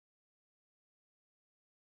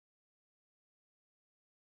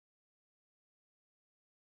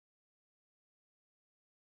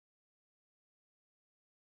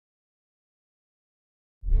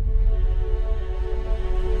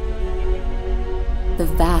The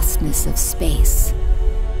vastness of space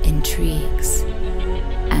intrigues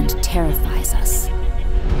and terrifies us.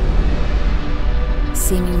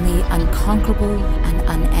 Seemingly unconquerable and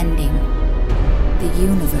unending, the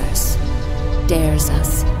universe dares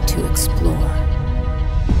us to explore.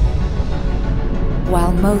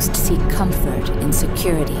 While most seek comfort in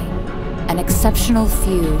security, an exceptional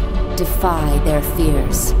few defy their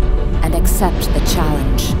fears and accept the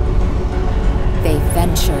challenge. They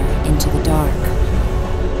venture into the dark,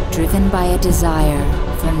 driven by a desire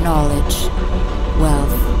for knowledge,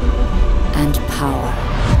 wealth, and power.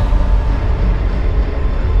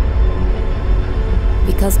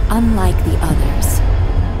 Because unlike the others,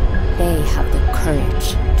 they have the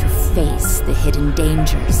courage to face the hidden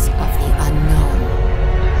dangers of the unknown.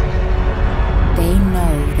 They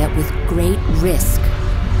know that with great risk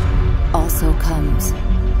also comes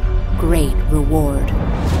great reward.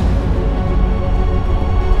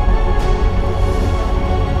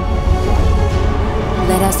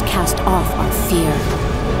 Let us cast off our fear.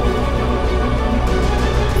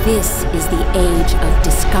 This is the age of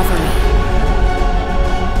discovery.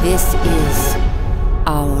 This is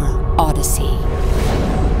our Odyssey.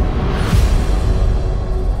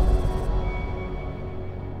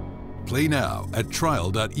 Play now at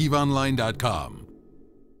trial.eveonline.com.